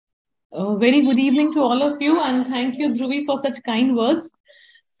Very good evening to all of you, and thank you, Dhruvi, for such kind words.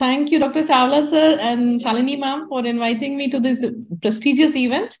 Thank you, Dr. Chawla, sir, and Shalini, ma'am, for inviting me to this prestigious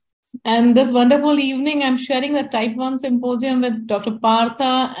event. And this wonderful evening, I'm sharing the Type 1 Symposium with Dr.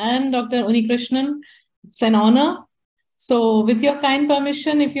 Partha and Dr. Unikrishnan. It's an honor. So, with your kind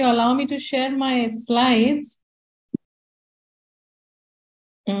permission, if you allow me to share my slides.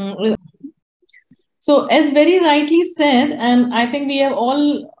 So, as very rightly said, and I think we have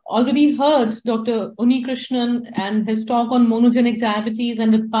all already heard Dr. Unikrishnan and his talk on monogenic diabetes,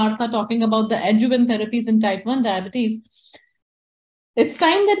 and with Partha talking about the adjuvant therapies in type 1 diabetes. It's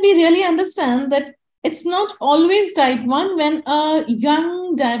time that we really understand that it's not always type 1 when a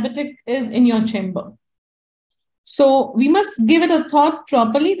young diabetic is in your chamber. So we must give it a thought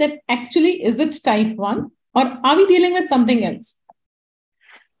properly that actually, is it type 1 or are we dealing with something else?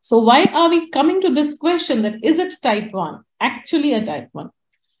 So why are we coming to this question that is it type 1, actually a type 1?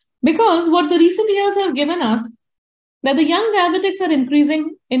 Because what the recent years have given us, that the young diabetics are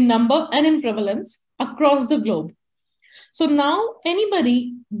increasing in number and in prevalence across the globe. So now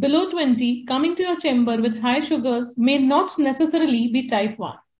anybody below 20 coming to your chamber with high sugars may not necessarily be type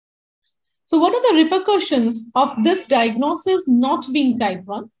 1. So what are the repercussions of this diagnosis not being type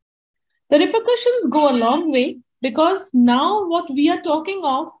 1? The repercussions go a long way, because now what we are talking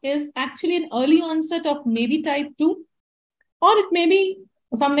of is actually an early onset of maybe type 2, or it may be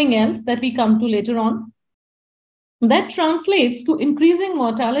something else that we come to later on. That translates to increasing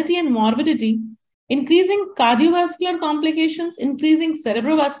mortality and morbidity, increasing cardiovascular complications, increasing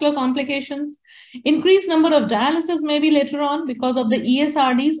cerebrovascular complications, increased number of dialysis maybe later on because of the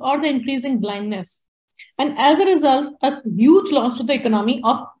ESRDs or the increasing blindness. And as a result, a huge loss to the economy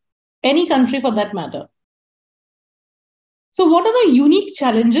of any country for that matter. So what are the unique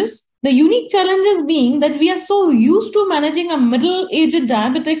challenges? The unique challenges being that we are so used to managing a middle-aged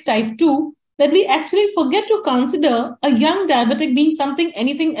diabetic type 2 that we actually forget to consider a young diabetic being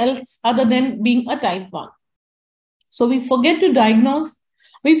anything else other than being a type 1. So we forget to diagnose,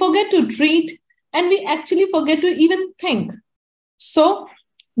 we forget to treat, and we actually forget to even think. So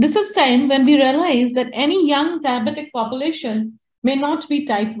this is time when we realize that any young diabetic population may not be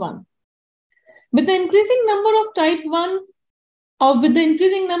type 1. With the increasing number of type 1, or with the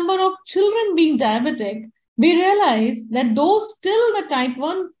increasing number of children being diabetic, we realize that though still the type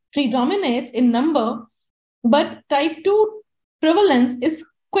 1 predominates in number, but type 2 prevalence is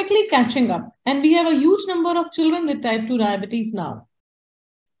quickly catching up. And we have a huge number of children with type 2 diabetes now.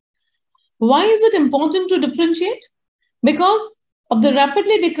 Why is it important to differentiate? Because of the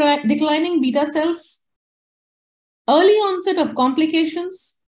rapidly declining beta cells, early onset of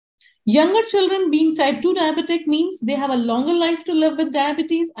complications. Younger children being type 2 diabetic means they have a longer life to live with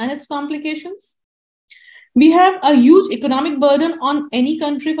diabetes and its complications. We have a huge economic burden on any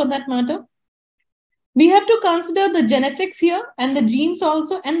country for that matter. We have to consider the genetics here and the genes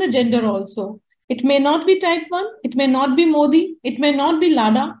also and the gender also. It may not be type 1, it may not be Modi, it may not be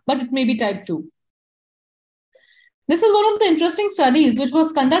Lada, but it may be type 2. This is one of the interesting studies which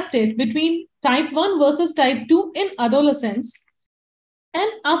was conducted between type 1 versus type 2 in adolescents. And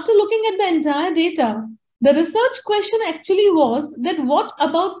after looking at the entire data, the research question actually was that what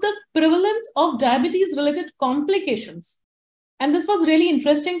about the prevalence of diabetes-related complications? And this was really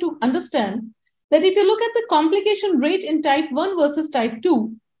interesting to understand that if you look at the complication rate in type 1 versus type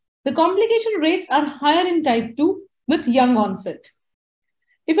 2, the complication rates are higher in type 2 with young onset.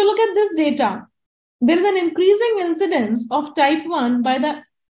 If you look at this data, there is an increasing incidence of type 1 by the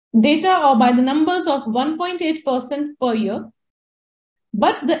data or by the numbers of 1.8% per year.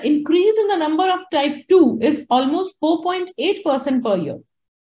 But the increase in the number of type 2 is almost 4.8% per year.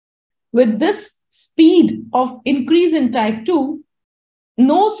 With this speed of increase in type 2,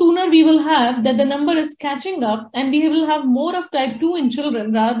 no sooner we will have that the number is catching up and we will have more of type 2 in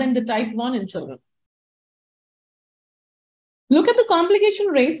children rather than the type 1 in children. Look at the complication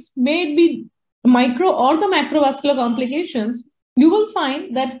rates, may it be micro or the macrovascular complications, you will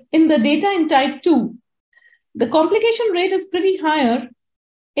find that in the data in type 2, the complication rate is pretty higher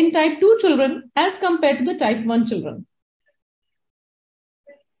in type 2 children as compared to the type 1 children.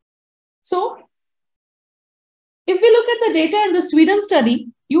 So, if we look at the data in the Sweden study,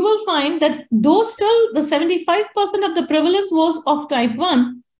 you will find that though still the 75% of the prevalence was of type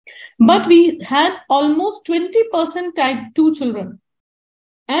 1, but we had almost 20% type 2 children.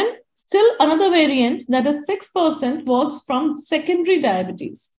 And still another variant, that is 6%, was from secondary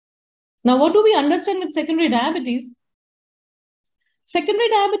diabetes. Now, what do we understand with secondary diabetes? Secondary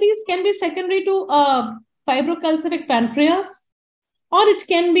diabetes can be secondary to fibrocalcific pancreas, or it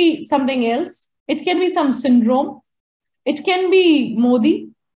can be something else. It can be some syndrome. It can be Modi,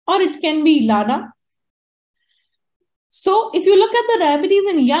 or it can be LADA. So if you look at the diabetes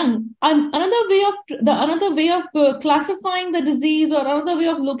in young, another way of classifying the disease, or another way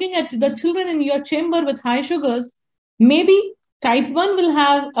of looking at the children in your chamber with high sugars, maybe type 1 will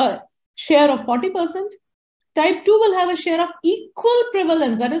have a share of 40%. Type 2 will have a share of equal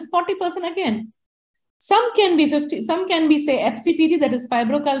prevalence, that is 40% again. Some can be 50, some can be, say, FCPD, that is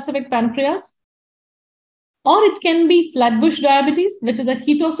fibrocalcific pancreas, or it can be Flatbush diabetes, which is a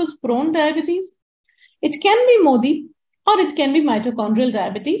ketosis-prone diabetes. It can be MODI, or it can be mitochondrial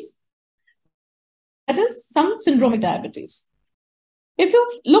diabetes, that is some syndromic diabetes. If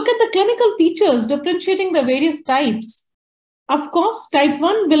you look at the clinical features differentiating the various types, of course, type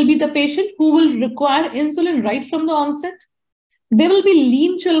 1 will be the patient who will require insulin right from the onset. They will be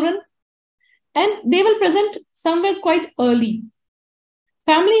lean children, and they will present somewhere quite early.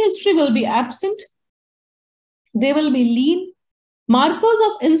 Family history will be absent. They will be lean. Markers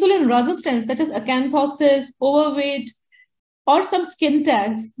of insulin resistance, such as acanthosis, overweight, or some skin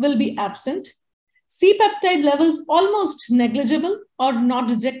tags, will be absent. C-peptide levels almost negligible or not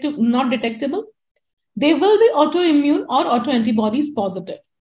detectable. They will be autoimmune or autoantibodies positive.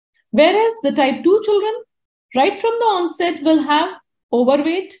 Whereas the type 2 children, right from the onset, will have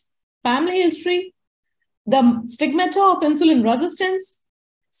overweight, family history, the stigmata of insulin resistance,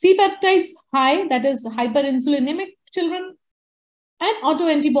 C-peptides high, that is hyperinsulinemic children, and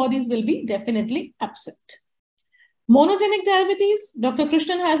autoantibodies will be definitely absent. Monogenic diabetes,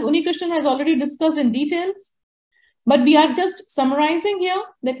 Uni Krishnan has already discussed in details, but we are just summarizing here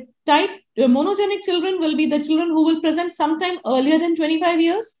that monogenic children will be the children who will present sometime earlier than 25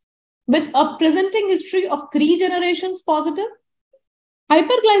 years with a presenting history of 3 generations positive.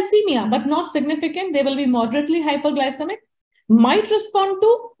 Hyperglycemia, but not significant. They will be moderately hyperglycemic, might respond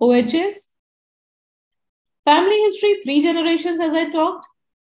to OHS. Family history, 3 generations as I talked.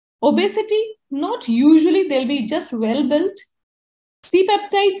 Obesity, not usually, they'll be just well built.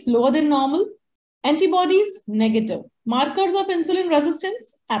 C-peptides lower than normal. Antibodies negative. Markers of insulin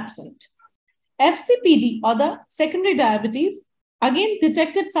resistance absent. FCPD, or the secondary diabetes, again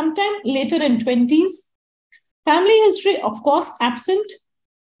detected sometime later in 20s. Family history, of course, absent.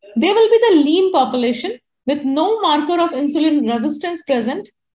 They will be the lean population with no marker of insulin resistance present.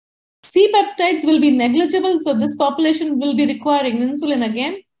 C-peptides will be negligible, so this population will be requiring insulin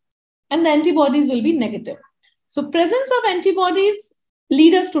again, and the antibodies will be negative. So presence of antibodies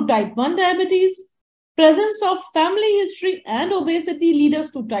lead us to type 1 diabetes. Presence of family history and obesity lead us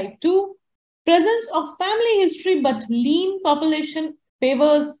to type 2. Presence of family history but lean population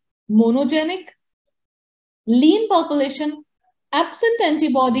favors monogenic. Lean population, absent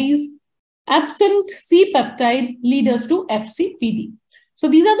antibodies, absent C-peptide lead us to FCPD. So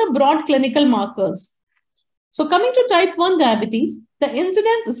these are the broad clinical markers. So coming to type 1 diabetes, the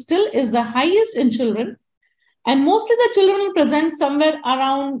incidence still is the highest in children, and mostly the children will present somewhere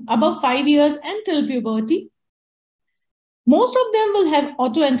around above 5 years until puberty. Most of them will have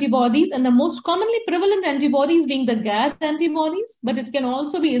autoantibodies, and the most commonly prevalent antibodies being the GAD antibodies, but it can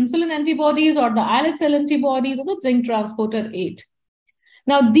also be insulin antibodies or the islet cell antibodies or the zinc transporter 8.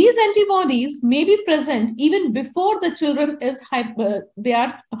 Now, these antibodies may be present even before the children is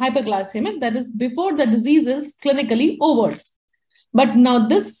hyperglycemic, that is before the disease is clinically over. But now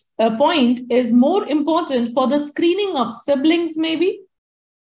this point is more important for the screening of siblings maybe,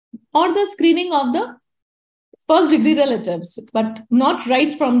 or the screening of the first degree relatives, but not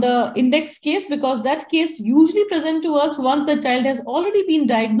right from the index case, because that case usually present to us once the child has already been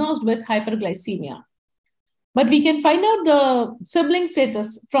diagnosed with hyperglycemia. But we can find out the sibling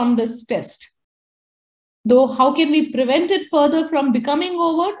status from this test. Though how can we prevent it further from becoming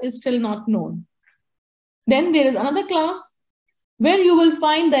overt is still not known. Then there is another class where you will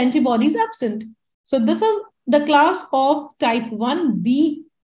find the antibodies absent. So this is the class of type 1B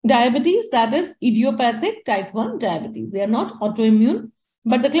diabetes, that is idiopathic type 1 diabetes. They are not autoimmune,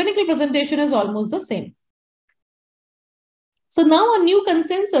 but the clinical presentation is almost the same. So now a new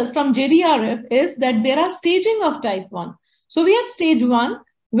consensus from JDRF is that there are staging of type 1. So we have stage 1,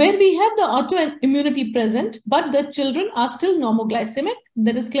 where we have the autoimmunity present, but the children are still normoglycemic,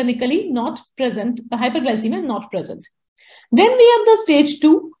 that is clinically not present, the hyperglycemia not present. Then we have the stage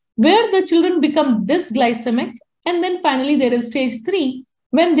 2, where the children become dysglycemic, and then finally there is stage 3,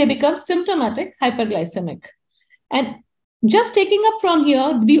 when they become symptomatic hyperglycemic. And just taking up from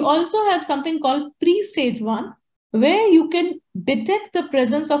here, we also have something called pre-stage 1, where you can detect the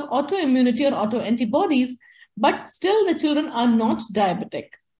presence of autoimmunity or autoantibodies, but still the children are not diabetic.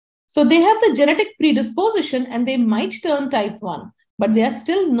 So they have the genetic predisposition and they might turn type 1, but they are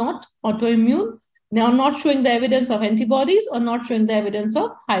still not autoimmune They are not showing the evidence of antibodies or not showing the evidence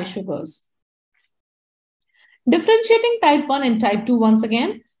of high sugars. Differentiating type 1 and type 2 once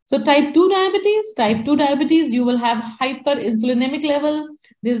again. So type 2 diabetes, you will have hyperinsulinemic level,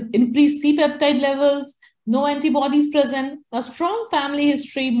 there's increased C-peptide levels, no antibodies present, a strong family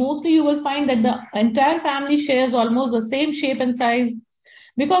history. Mostly you will find that the entire family shares almost the same shape and size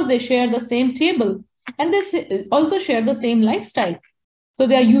because they share the same table and they also share the same lifestyle. So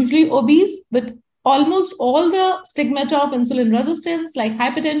they are usually obese with almost all the stigmata of insulin resistance like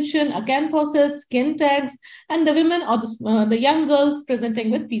hypertension, acanthosis, skin tags, and the women or the young girls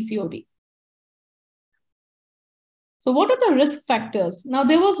presenting with PCOD. So what are the risk factors? Now,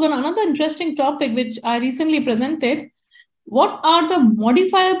 there was another interesting topic which I recently presented. What are the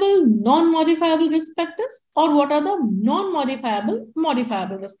modifiable, non-modifiable risk factors, or what are the non-modifiable,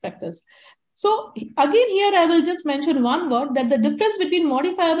 modifiable risk factors? So again, here I will just mention one word, that the difference between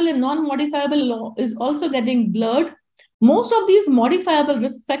modifiable and non-modifiable is also getting blurred. Most of these modifiable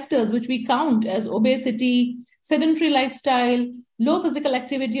risk factors, which we count as obesity, sedentary lifestyle, low physical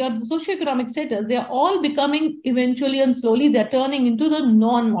activity, or socioeconomic status, they are all becoming eventually and slowly, they're turning into the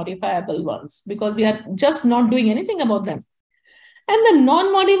non-modifiable ones because we are just not doing anything about them. And the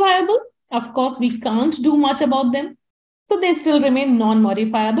non-modifiable, of course, we can't do much about them. So they still remain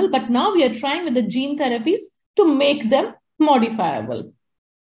non-modifiable, but now we are trying with the gene therapies to make them modifiable.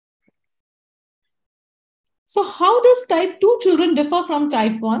 So how does type 2 children differ from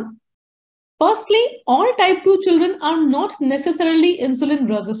type 1? Firstly, all type 2 children are not necessarily insulin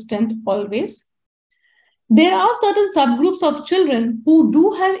resistant always. There are certain subgroups of children who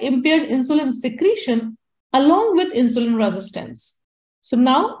do have impaired insulin secretion along with insulin resistance. So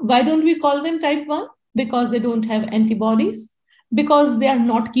now, why don't we call them type 1? Because they don't have antibodies, because they are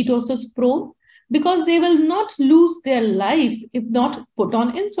not ketosis prone, because they will not lose their life if not put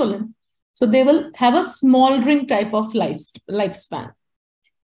on insulin. So they will have a smoldering type of lifespan.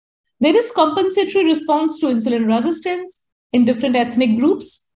 There is compensatory response to insulin resistance in different ethnic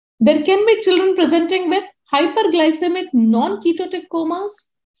groups. There can be children presenting with hyperglycemic non-ketotic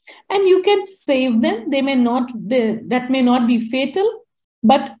comas, and you can save them. That may not be fatal,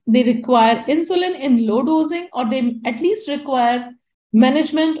 but they require insulin in low dosing, or they at least require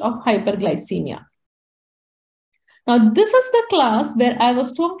management of hyperglycemia. Now, this is the class where I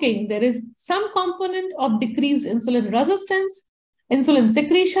was talking. There is some component of decreased insulin resistance, insulin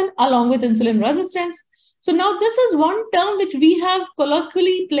secretion, along with insulin resistance. So now this is one term which we have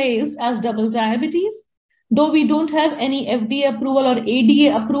colloquially placed as double diabetes, though we don't have any FDA approval or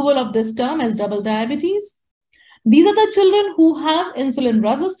ADA approval of this term as double diabetes. These are the children who have insulin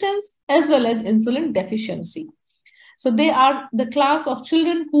resistance as well as insulin deficiency. So they are the class of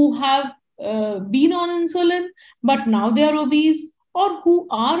children who have been on insulin, but now they are obese, or who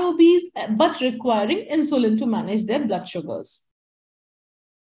are obese but requiring insulin to manage their blood sugars.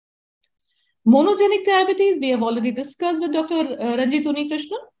 Monogenic diabetes, we have already discussed with Dr. Ranjit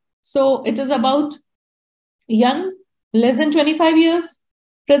Unnikrishnan. So it is about young, less than 25 years,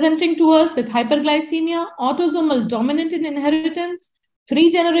 presenting to us with hyperglycemia, autosomal dominant in inheritance,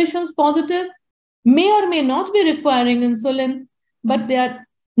 3 generations positive, may or may not be requiring insulin, but they are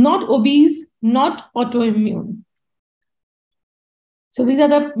not obese, not autoimmune. So these are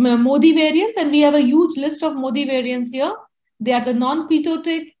the Modi variants, and we have a huge list of Modi variants here. They are the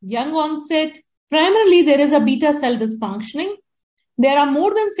non-ketotic, young onset. Primarily, there is a beta cell dysfunctioning. There are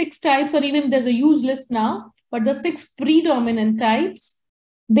more than 6 types, or even there's a huge list now, but the 6 predominant types,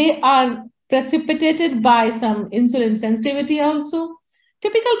 they are precipitated by some insulin sensitivity also.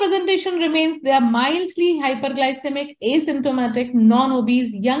 Typical presentation remains they are mildly hyperglycemic, asymptomatic,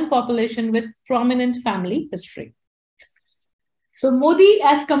 non-obese, young population with prominent family history. So Modi,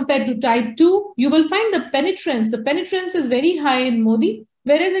 as compared to type 2, you will find the penetrance. The penetrance is very high in Modi,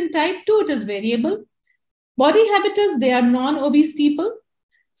 whereas in type 2, it is variable. Body habitus, they are non-obese people.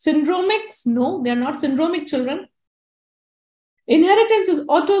 Syndromics, no, they are not syndromic children. Inheritance is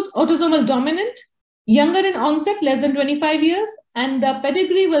autosomal dominant, younger in onset, less than 25 years, and the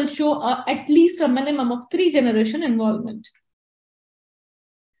pedigree will show at least a minimum of 3 generation involvement.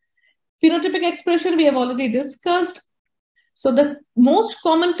 Phenotypic expression we have already discussed. So the most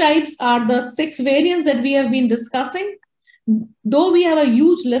common types are the 6 variants that we have been discussing, though we have a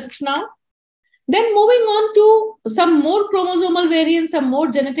huge list now. Then moving on to some more chromosomal variants, some more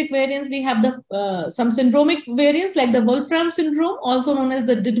genetic variants, we have some syndromic variants like the Wolfram syndrome, also known as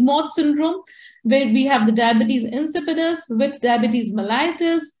the Didmot syndrome, where we have the diabetes insipidus with diabetes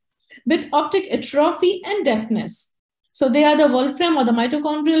mellitus, with optic atrophy and deafness. So they are the Wolfram or the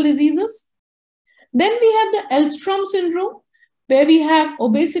mitochondrial diseases. Then we have the Elstrom syndrome, where we have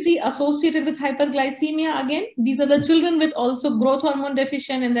obesity associated with hyperglycemia. Again, these are the children with also growth hormone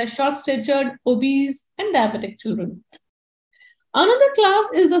deficient, and they're short-statured, obese, and diabetic children. Another class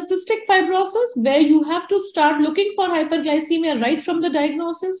is the cystic fibrosis, where you have to start looking for hyperglycemia right from the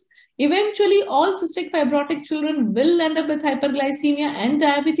diagnosis. Eventually, all cystic fibrotic children will end up with hyperglycemia and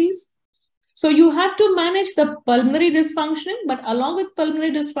diabetes. So you have to manage the pulmonary dysfunctioning, but along with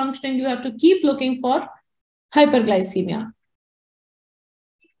pulmonary dysfunctioning, you have to keep looking for hyperglycemia.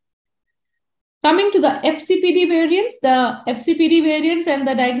 Coming to the FCPD variants, and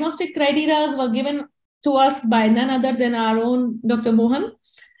the diagnostic criteria were given to us by none other than our own Dr. Mohan.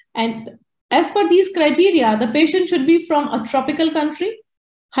 And as per these criteria, the patient should be from a tropical country,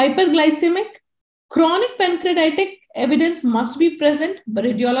 hyperglycemic, chronic pancreatitic evidence must be present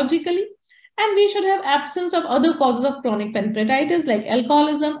radiologically, and we should have absence of other causes of chronic pancreatitis like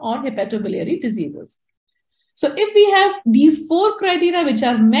alcoholism or hepatobiliary diseases. So if we have these 4 criteria which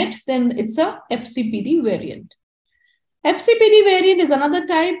are met, then it's a FCPD variant. FCPD variant is another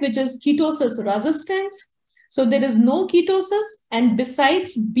type which is ketosis resistance. So there is no ketosis, and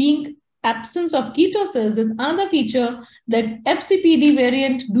besides being absence of ketosis is another feature that FCPD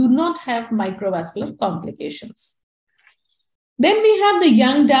variant do not have microvascular complications. Then we have the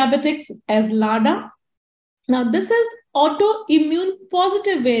young diabetics as LADA. Now this is autoimmune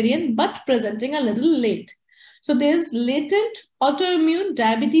positive variant, but presenting a little late. So there's latent autoimmune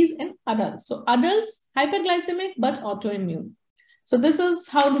diabetes in adults. So adults, hyperglycemic, but autoimmune. So this is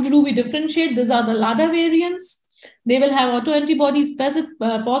how do we differentiate. These are the LADA variants. They will have autoantibodies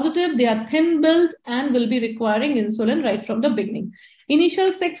positive. They are thin built and will be requiring insulin right from the beginning.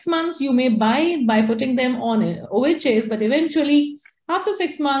 Initial 6 months, you may buy by putting them on OHAs, but eventually after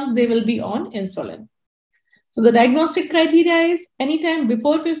 6 months, they will be on insulin. So the diagnostic criteria is anytime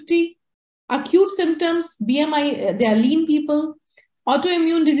before 50, acute symptoms, BMI, they are lean people,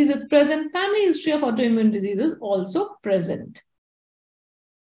 autoimmune disease is present, family history of autoimmune disease is also present.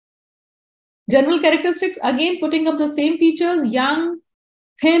 General characteristics, again, putting up the same features, young,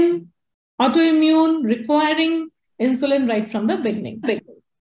 thin, autoimmune, requiring insulin right from the beginning.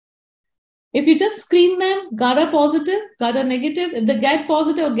 If you just screen them, GADA positive, GADA negative, if they get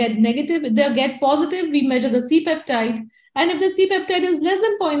positive or get negative, if they get positive, we measure the C-peptide. And if the C-peptide is less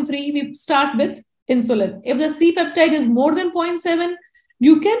than 0.3, we start with insulin. If the C-peptide is more than 0.7,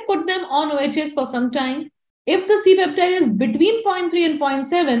 you can put them on OHS for some time. If the C-peptide is between 0.3 and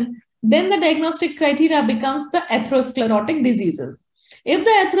 0.7, then the diagnostic criteria becomes the atherosclerotic diseases. If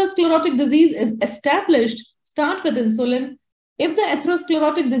the atherosclerotic disease is established, start with insulin. If the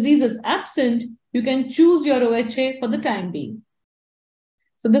atherosclerotic disease is absent, you can choose your OHA for the time being.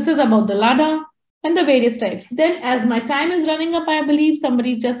 So this is about the LADA and the various types. Then as my time is running up, I believe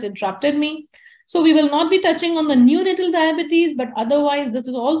somebody just interrupted me. So we will not be touching on the neonatal diabetes, but otherwise this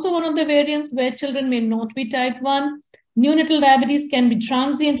is also one of the variants where children may not be type 1. Neonatal diabetes can be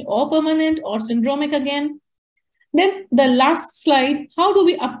transient or permanent or syndromic again. Then the last slide, how do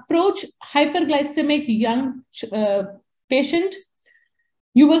we approach hyperglycemic young patient?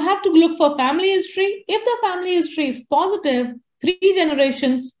 You will have to look for family history. If the family history is positive, 3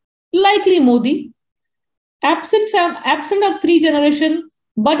 generations, likely Modi. Absent of 3 generations,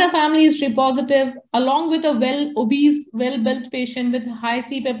 but a family history positive, along with a obese, well-built patient with high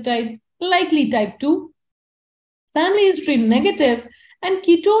C-peptide, likely type 2. Family history negative and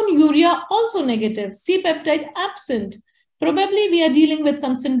ketone urea also negative, C-peptide absent. Probably we are dealing with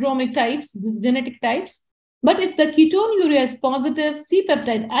some syndromic types, genetic types. But if the ketone urea is positive,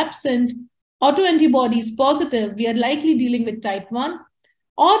 C-peptide absent, autoantibodies positive, we are likely dealing with type 1.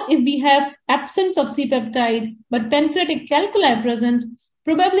 Or if we have absence of C-peptide, but pancreatic calculi present,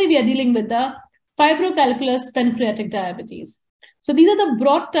 probably we are dealing with the fibrocalculous pancreatic diabetes. So these are the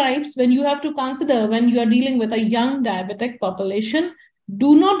broad types when you have to consider when you are dealing with a young diabetic population.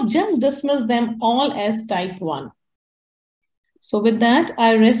 Do not just dismiss them all as type 1. So with that,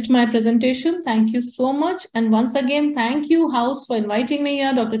 I rest my presentation. Thank you so much. And once again, thank you, House, for inviting me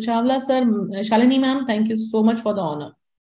here. Dr. Chawla, sir, Shalini ma'am, thank you so much for the honor.